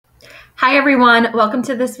Hi everyone, welcome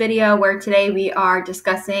to this video where today we are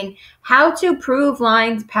discussing how to prove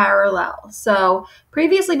lines parallel. So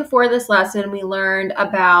previously before this lesson, we learned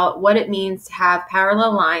about what it means to have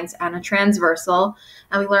parallel lines and a transversal,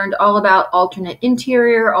 and we learned all about alternate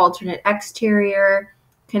interior, alternate exterior,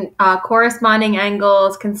 corresponding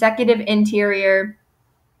angles, consecutive interior,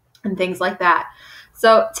 and things like that.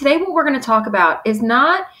 So today what we're going to talk about is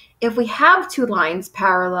not if we have two lines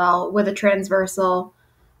parallel with a transversal,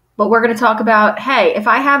 but we're going to talk about, hey, if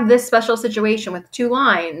I have this special situation with two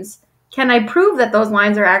lines, can I prove that those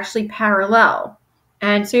lines are actually parallel?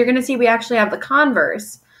 And so you're going to see we actually have the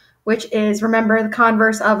converse, which is, remember, the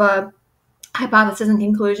converse of a hypothesis and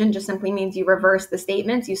conclusion just simply means you reverse the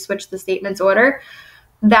statements, you switch the statements order.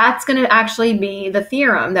 That's going to actually be the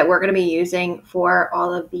theorem that we're going to be using for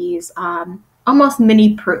all of these almost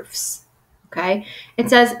mini proofs. Okay, it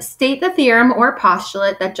says, state the theorem or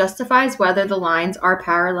postulate that justifies whether the lines are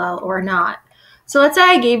parallel or not. So let's say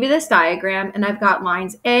I gave you this diagram and I've got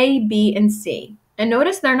lines A, B, and C. And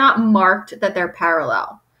notice they're not marked that they're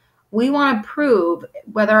parallel. We want to prove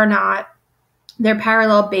whether or not they're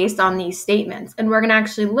parallel based on these statements. And we're going to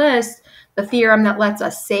actually list the theorem that lets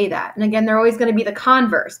us say that. And again, they're always going to be the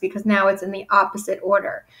converse because now it's in the opposite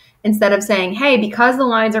order. Instead of saying, hey, because the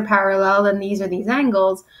lines are parallel and these are these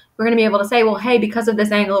angles, we're going to be able to say, well, hey, because of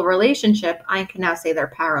this angle relationship, I can now say they're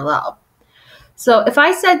parallel. So if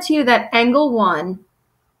I said to you that angle 1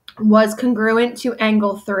 was congruent to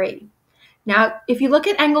angle 3. Now, if you look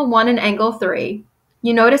at angle 1 and angle 3,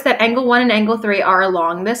 you notice that angle 1 and angle 3 are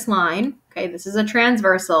along this line. Okay, this is a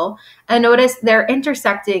transversal. And notice they're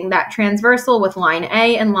intersecting that transversal with line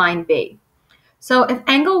A and line B. So if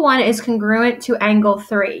angle 1 is congruent to angle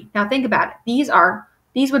 3, now think about it.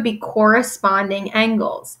 These would be corresponding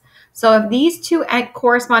angles. So if these two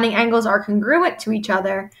corresponding angles are congruent to each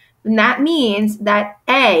other, then that means that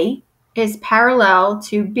A is parallel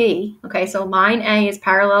to B. Okay, so line A is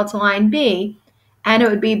parallel to line B, and it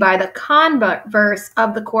would be by the converse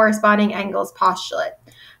of the corresponding angles postulate.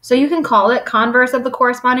 So you can call it converse of the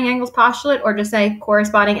corresponding angles postulate or just say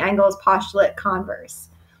corresponding angles postulate converse.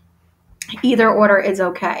 Either order is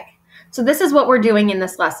okay. So this is what we're doing in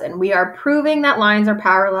this lesson. We are proving that lines are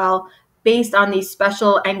parallel based on these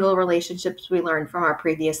special angle relationships we learned from our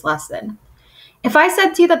previous lesson. If I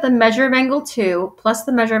said to you that the measure of angle 2 plus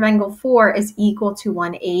the measure of angle 4 is equal to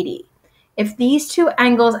 180, if these two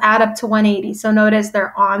angles add up to 180, so notice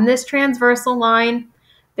they're on this transversal line,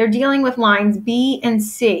 they're dealing with lines B and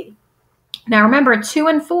C. Now remember, 2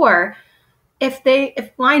 and 4,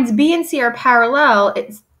 if lines B and C are parallel,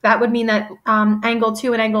 that would mean that angle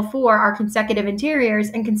 2 and angle 4 are consecutive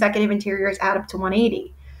interiors, and consecutive interiors add up to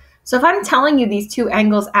 180. So if I'm telling you these two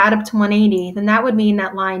angles add up to 180, then that would mean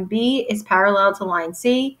that line B is parallel to line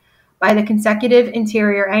C by the consecutive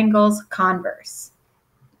interior angles converse.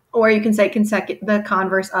 Or you can say the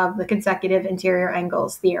converse of the consecutive interior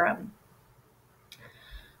angles theorem.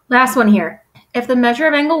 Last one here. If the measure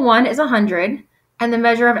of angle 1 is 100 and the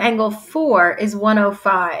measure of angle 4 is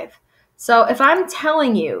 105, so if I'm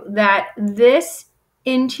telling you that this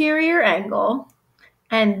interior angle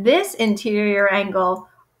and this interior angle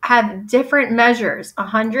have different measures,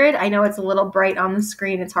 100, I know it's a little bright on the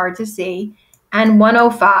screen, it's hard to see, and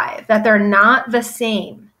 105, that they're not the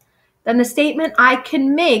same, then the statement I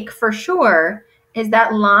can make for sure is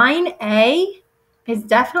that line A is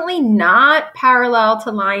definitely not parallel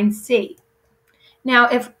to line C. Now,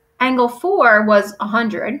 if angle 4 was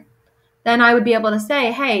 100, then I would be able to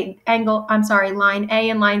say, hey, line A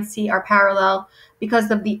and line C are parallel because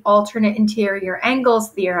of the alternate interior angles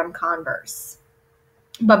theorem converse.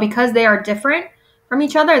 But because they are different from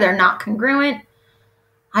each other, they're not congruent,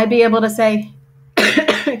 I'd be able to say,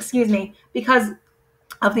 excuse me, because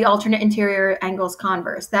of the alternate interior angles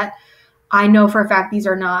converse, that I know for a fact these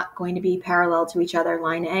are not going to be parallel to each other.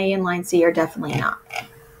 Line A and line C are definitely not.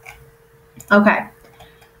 Okay.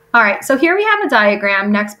 All right, so here we have a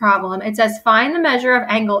diagram. Next problem. It says find the measure of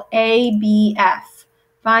angle ABF.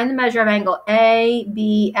 Find the measure of angle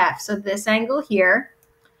ABF. So this angle here,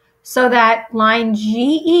 so that line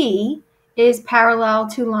GE is parallel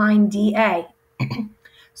to line DA.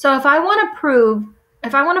 So if I want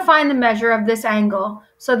to find the measure of this angle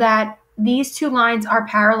so that these two lines are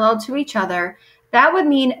parallel to each other, that would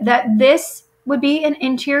mean that this would be an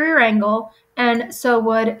interior angle and so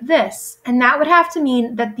would this. And that would have to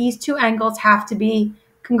mean that these two angles have to be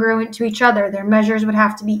congruent to each other. Their measures would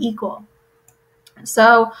have to be equal.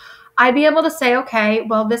 So I'd be able to say, okay,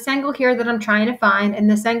 well, this angle here that I'm trying to find and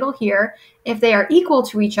this angle here, if they are equal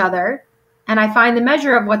to each other, and I find the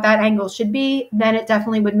measure of what that angle should be, then it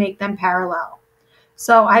definitely would make them parallel.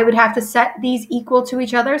 So I would have to set these equal to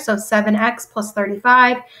each other. So 7x plus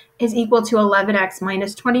 35 is equal to 11x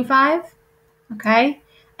minus 25. Okay.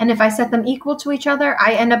 And if I set them equal to each other,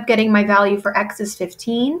 I end up getting my value for x is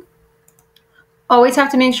 15. Always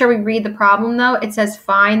have to make sure we read the problem though. It says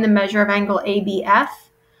find the measure of angle ABF.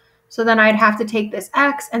 So then I'd have to take this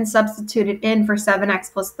x and substitute it in for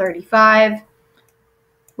 7x plus 35,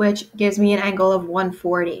 which gives me an angle of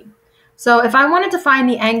 140. So if I wanted to find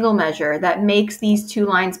the angle measure that makes these two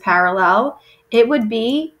lines parallel, it would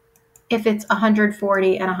be if it's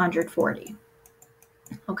 140 and 140.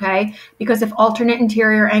 Okay, because if alternate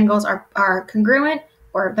interior angles are congruent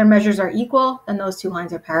or their measures are equal, then those two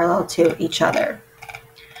lines are parallel to each other.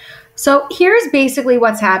 So here's basically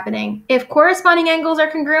what's happening. If corresponding angles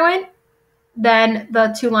are congruent, then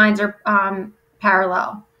the two lines are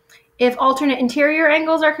parallel. If alternate interior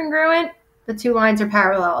angles are congruent, the two lines are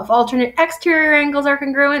parallel. If alternate exterior angles are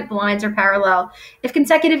congruent, the lines are parallel. If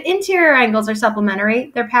consecutive interior angles are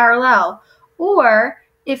supplementary, they're parallel. Or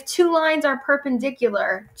if two lines are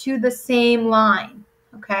perpendicular to the same line,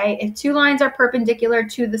 okay? If two lines are perpendicular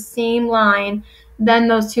to the same line, then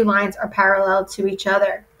those two lines are parallel to each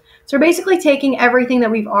other. So we're basically taking everything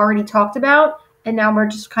that we've already talked about, and now we're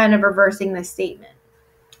just kind of reversing this statement.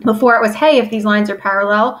 Before it was, hey, if these lines are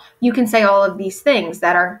parallel, you can say all of these things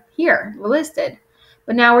that are here listed.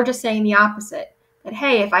 But now we're just saying the opposite, that,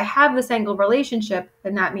 hey, if I have this angle relationship,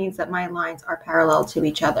 then that means that my lines are parallel to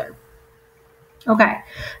each other. Okay,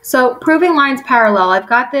 so proving lines parallel, I've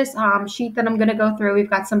got this sheet that I'm going to go through. We've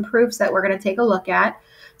got some proofs that we're going to take a look at.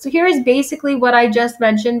 So here is basically what I just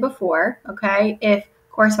mentioned before, okay? If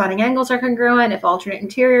corresponding angles are congruent, if alternate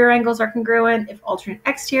interior angles are congruent, if alternate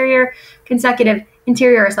exterior, consecutive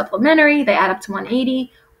interior are supplementary, they add up to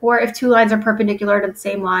 180, or if two lines are perpendicular to the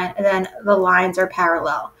same line, then the lines are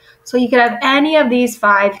parallel. So you could have any of these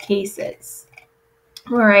 5 cases,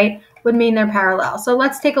 all right, would mean they're parallel. So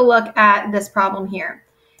let's take a look at this problem here.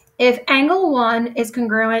 If angle 1 is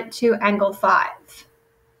congruent to angle 5,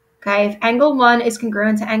 okay, if angle 1 is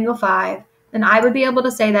congruent to angle 5, then I would be able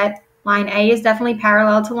to say that line A is definitely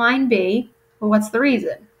parallel to line B. Well, what's the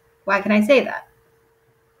reason? Why can I say that?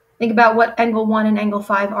 Think about what angle 1 and angle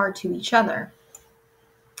 5 are to each other.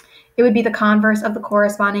 It would be the converse of the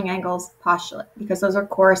corresponding angles postulate, because those are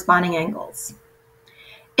corresponding angles.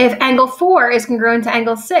 If angle 4 is congruent to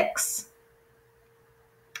angle 6,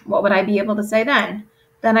 what would I be able to say then?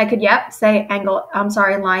 Then I could, say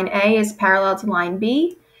line A is parallel to line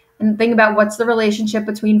B. And think about what's the relationship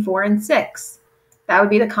between 4 and 6. That would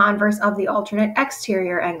be the converse of the alternate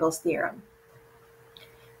exterior angles theorem.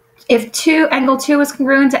 If angle 2 is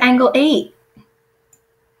congruent to angle 8,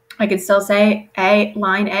 I could still say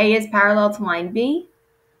line A is parallel to line B.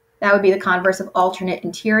 That would be the converse of alternate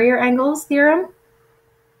interior angles theorem.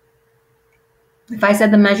 If I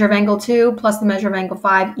said the measure of angle 2 plus the measure of angle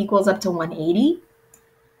 5 equals up to 180,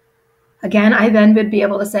 again, I then would be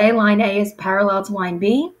able to say line A is parallel to line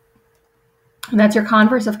B. And that's your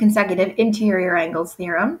converse of consecutive interior angles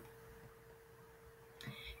theorem.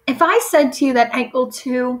 If I said to you that angle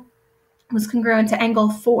 2 was congruent to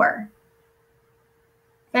angle 4,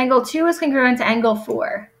 if angle 2 is congruent to angle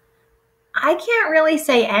 4, I can't really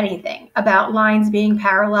say anything about lines being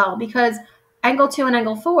parallel because angle 2 and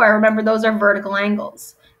angle 4, remember, those are vertical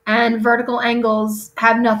angles. And vertical angles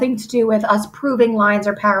have nothing to do with us proving lines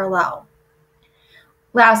are parallel.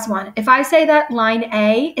 Last one, if I say that line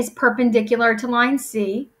A is perpendicular to line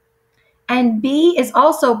C, and B is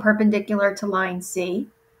also perpendicular to line C,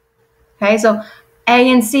 okay, so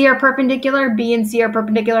A and C are perpendicular, B and C are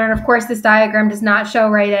perpendicular, and of course this diagram does not show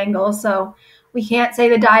right angles, so we can't say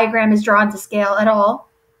the diagram is drawn to scale at all.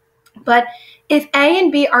 But if A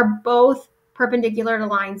and B are both perpendicular to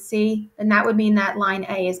line C, then that would mean that line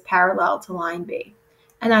A is parallel to line B.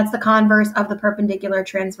 And that's the converse of the perpendicular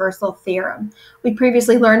transversal theorem. We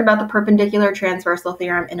previously learned about the perpendicular transversal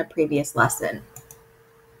theorem in a previous lesson.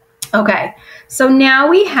 Okay, so now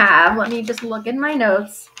we have, let me just look in my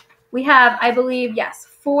notes. We have, I believe,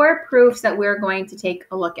 4 proofs that we're going to take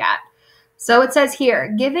a look at. So it says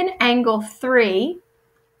here, given angle 3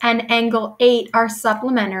 and angle 8 are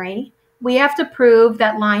supplementary, we have to prove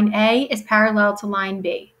that line A is parallel to line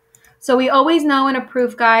B. So we always know in a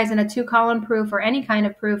proof, guys, in a 2-column proof or any kind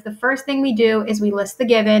of proof, the first thing we do is we list the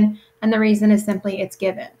given, and the reason is simply it's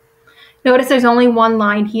given. Notice there's only one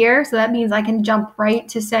line here, so that means I can jump right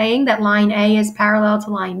to saying that line A is parallel to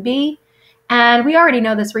line B. And we already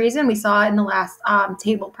know this reason. We saw it in the last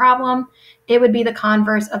table problem. It would be the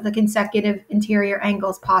converse of the consecutive interior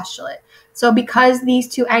angles postulate. So because these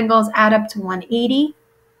two angles add up to 180,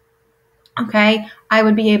 okay, I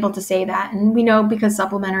would be able to say that. And we know because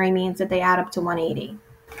supplementary means that they add up to 180.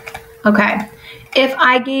 Okay, if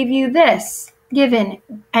I gave you this, given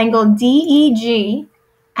angle DEG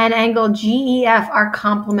and angle GEF are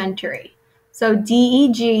complementary. So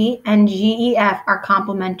DEG and GEF are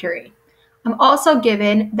complementary. I'm also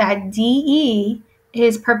given that DE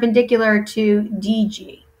is perpendicular to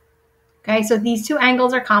DG. Okay, so these two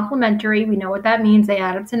angles are complementary. We know what that means. They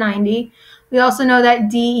add up to 90. We also know that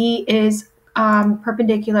DE is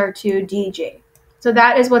perpendicular to DG. So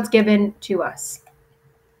that is what's given to us.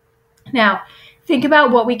 Now, think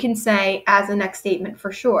about what we can say as the next statement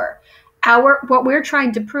for sure. What we're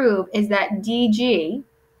trying to prove is that DG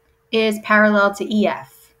is parallel to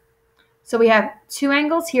EF. So we have two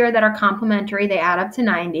angles here that are complementary. They add up to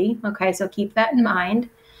 90. Okay, so keep that in mind.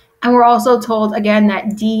 And we're also told, again,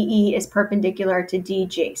 that DE is perpendicular to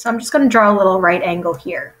DG. So I'm just going to draw a little right angle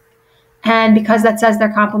here. And because that says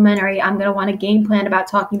they're complementary, I'm going to want a game plan about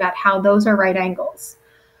talking about how those are right angles.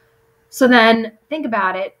 So then think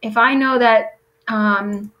about it. If I know that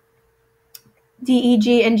DEG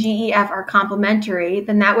and GEF are complementary,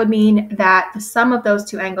 then that would mean that the sum of those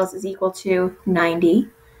two angles is equal to 90.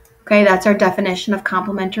 Okay, that's our definition of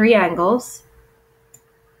complementary angles,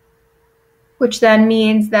 which then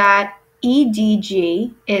means that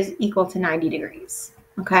EDG is equal to 90 degrees,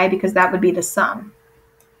 okay, because that would be the sum.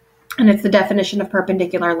 And it's the definition of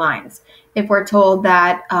perpendicular lines. If we're told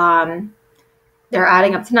that they're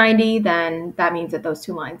adding up to 90, then that means that those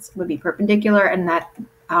two lines would be perpendicular and that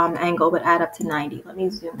angle would add up to 90. Let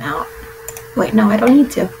me zoom out. Wait, no, I don't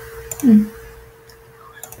need to. A little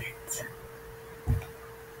bit.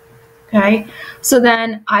 Okay, so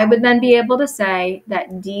then I would then be able to say that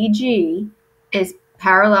DG is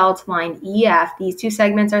parallel to line EF. These two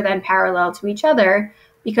segments are then parallel to each other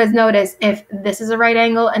because notice if this is a right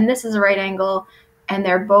angle and this is a right angle and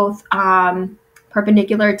they're both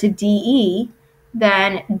perpendicular to DE,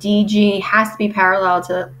 then DG has to be parallel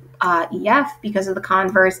to EF because of the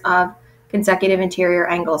converse of consecutive interior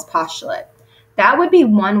angles postulate. That would be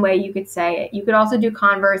one way you could say it. You could also do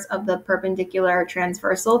converse of the perpendicular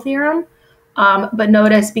transversal theorem, but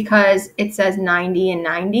notice because it says 90 and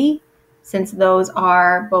 90, since those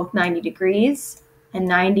are both 90 degrees, and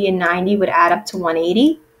 90 and 90 would add up to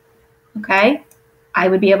 180, okay? I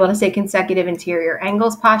would be able to say consecutive interior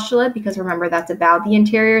angles postulate because remember that's about the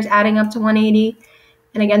interiors adding up to 180.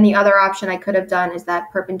 And again, the other option I could have done is that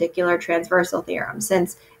perpendicular transversal theorem.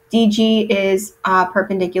 Since DG is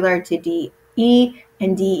perpendicular to DE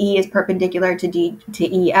and DE is perpendicular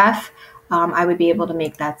to EF, I would be able to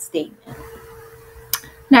make that statement.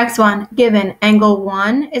 Next one, given angle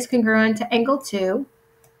 1 is congruent to angle 2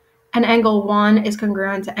 and angle 1 is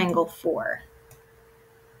congruent to angle 4.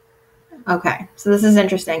 Okay, so this is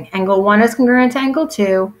interesting. Angle 1 is congruent to angle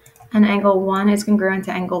 2 and angle 1 is congruent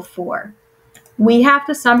to angle 4. We have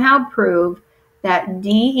to somehow prove that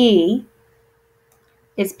DE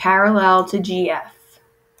is parallel to GF.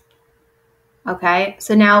 Okay,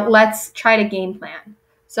 so now let's try to game plan.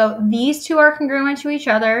 So these two are congruent to each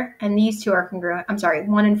other, and these two are congruent. I'm sorry,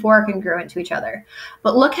 1 and 4 are congruent to each other.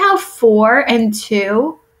 But look how 4 and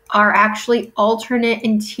 2 are actually alternate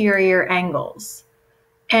interior angles.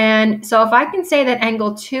 And so if I can say that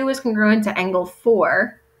angle 2 is congruent to angle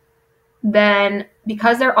 4, then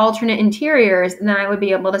because they're alternate interiors, then I would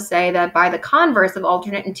be able to say that by the converse of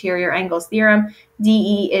alternate interior angles theorem,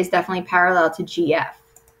 DE is definitely parallel to GF.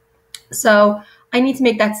 So I need to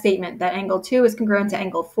make that statement that angle 2 is congruent to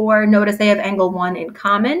angle 4. Notice they have angle 1 in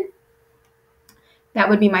common. That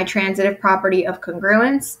would be my transitive property of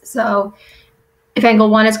congruence. So if angle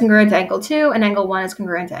 1 is congruent to angle 2 and angle 1 is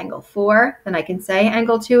congruent to angle 4, then I can say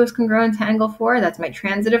angle 2 is congruent to angle 4. That's my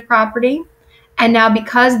transitive property. And now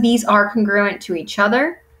because these are congruent to each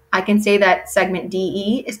other, I can say that segment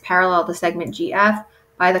DE is parallel to segment GF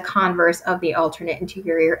by the converse of the alternate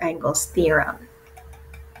interior angles theorem.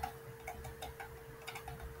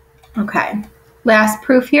 Okay, last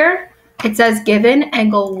proof here. It says given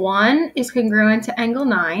angle 1 is congruent to angle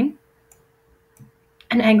 9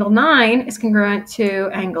 and angle 9 is congruent to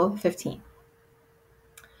angle 15.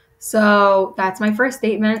 So that's my first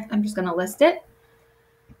statement. I'm just going to list it.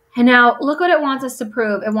 And now look what it wants us to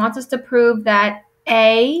prove. It wants us to prove that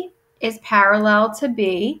A is parallel to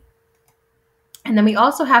B. And then we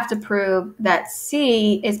also have to prove that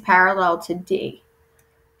C is parallel to D.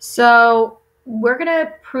 So we're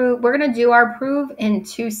gonna do our proof in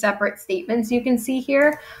two separate statements you can see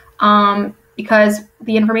here because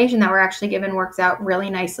the information that we're actually given works out really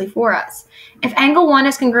nicely for us. If angle 1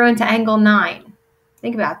 is congruent to angle 9,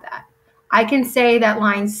 think about that. I can say that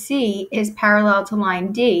line C is parallel to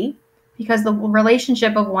line D because the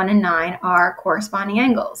relationship of 1 and 9 are corresponding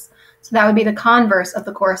angles. So that would be the converse of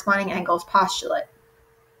the corresponding angles postulate.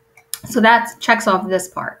 So that checks off this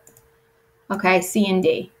part. Okay, C and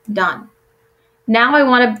D, done. Now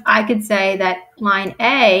I could say that line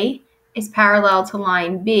A is parallel to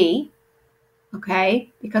line B,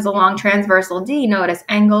 okay, because along transversal D, notice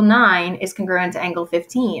angle 9 is congruent to angle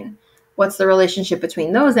 15. What's the relationship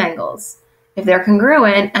between those angles? If they're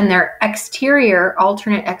congruent and they're exterior,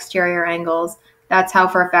 alternate exterior angles, that's how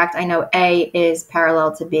for a fact I know A is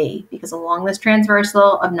parallel to B, because along this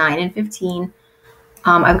transversal of 9 and 15,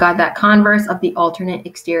 I've got that converse of the alternate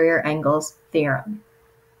exterior angles theorem.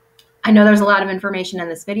 I know there's a lot of information in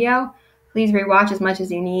this video. Please rewatch as much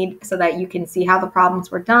as you need so that you can see how the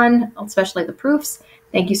problems were done, especially the proofs.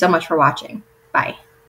 Thank you so much for watching. Bye.